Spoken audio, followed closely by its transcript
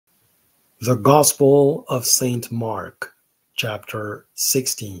The Gospel of St. Mark, chapter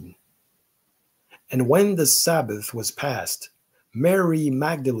 16. And when the Sabbath was past, Mary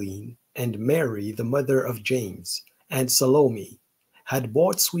Magdalene and Mary, the mother of James, and Salome had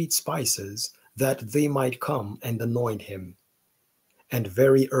bought sweet spices that they might come and anoint him. And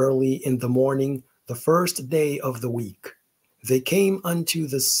very early in the morning, the first day of the week, they came unto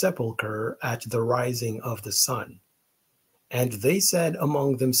the sepulchre at the rising of the sun. And they said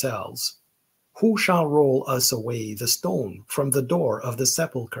among themselves, Who shall roll us away the stone from the door of the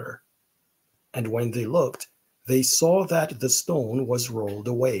sepulchre? And when they looked, they saw that the stone was rolled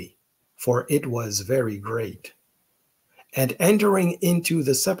away, for it was very great. And entering into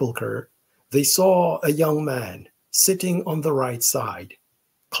the sepulchre, they saw a young man sitting on the right side,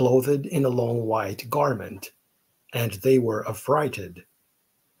 clothed in a long white garment, and they were affrighted.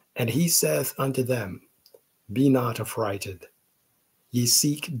 And he saith unto them, Be not affrighted. Ye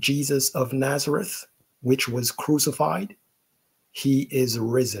seek Jesus of Nazareth, which was crucified? He is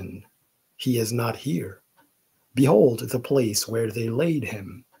risen. He is not here. Behold the place where they laid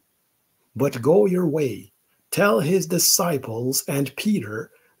him. But go your way, tell his disciples and Peter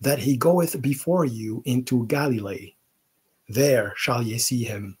that he goeth before you into Galilee. There shall ye see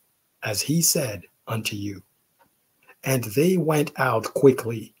him, as he said unto you. And they went out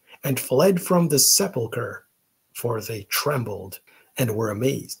quickly and fled from the sepulchre, for they trembled and were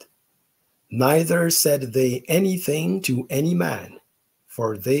amazed. Neither said they anything to any man,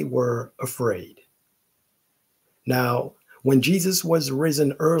 for they were afraid. Now, when Jesus was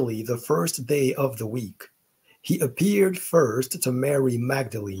risen early the first day of the week, he appeared first to Mary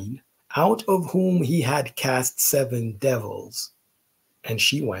Magdalene, out of whom he had cast 7 devils. And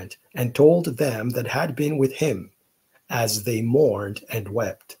she went and told them that had been with him, as they mourned and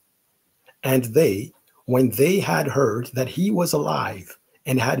wept. And they, when they had heard that he was alive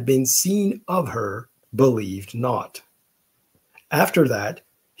and had been seen of her, believed not. After that,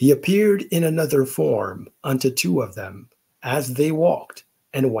 he appeared in another form unto 2 of them, as they walked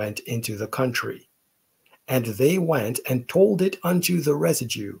and went into the country. And they went and told it unto the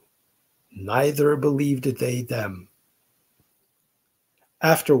residue. Neither believed they them.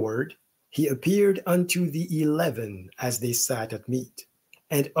 Afterward, he appeared unto the 11 as they sat at meat,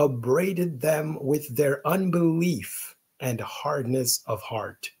 and upbraided them with their unbelief and hardness of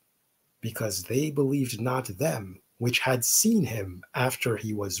heart, because they believed not them which had seen him after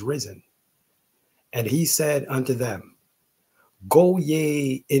he was risen. And he said unto them, Go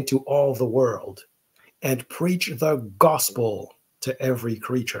ye into all the world, and preach the gospel to every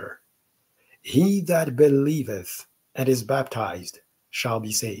creature. He that believeth and is baptized shall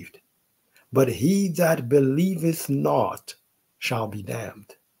be saved, but he that believeth not shall be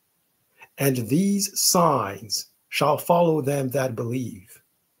damned. And these signs shall follow them that believe.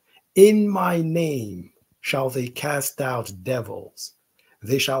 In my name shall they cast out devils.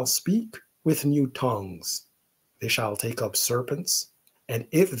 They shall speak with new tongues. They shall take up serpents, and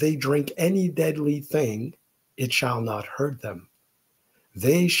if they drink any deadly thing, it shall not hurt them.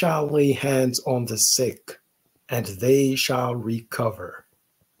 They shall lay hands on the sick, and they shall recover.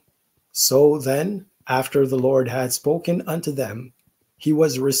 So then, after the Lord had spoken unto them, he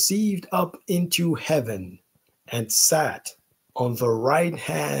was received up into heaven, and sat on the right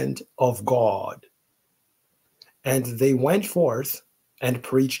hand of God. And they went forth and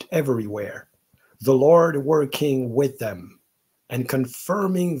preached everywhere, the Lord working with them, and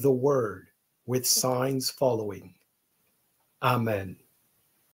confirming the word with signs following. Amen.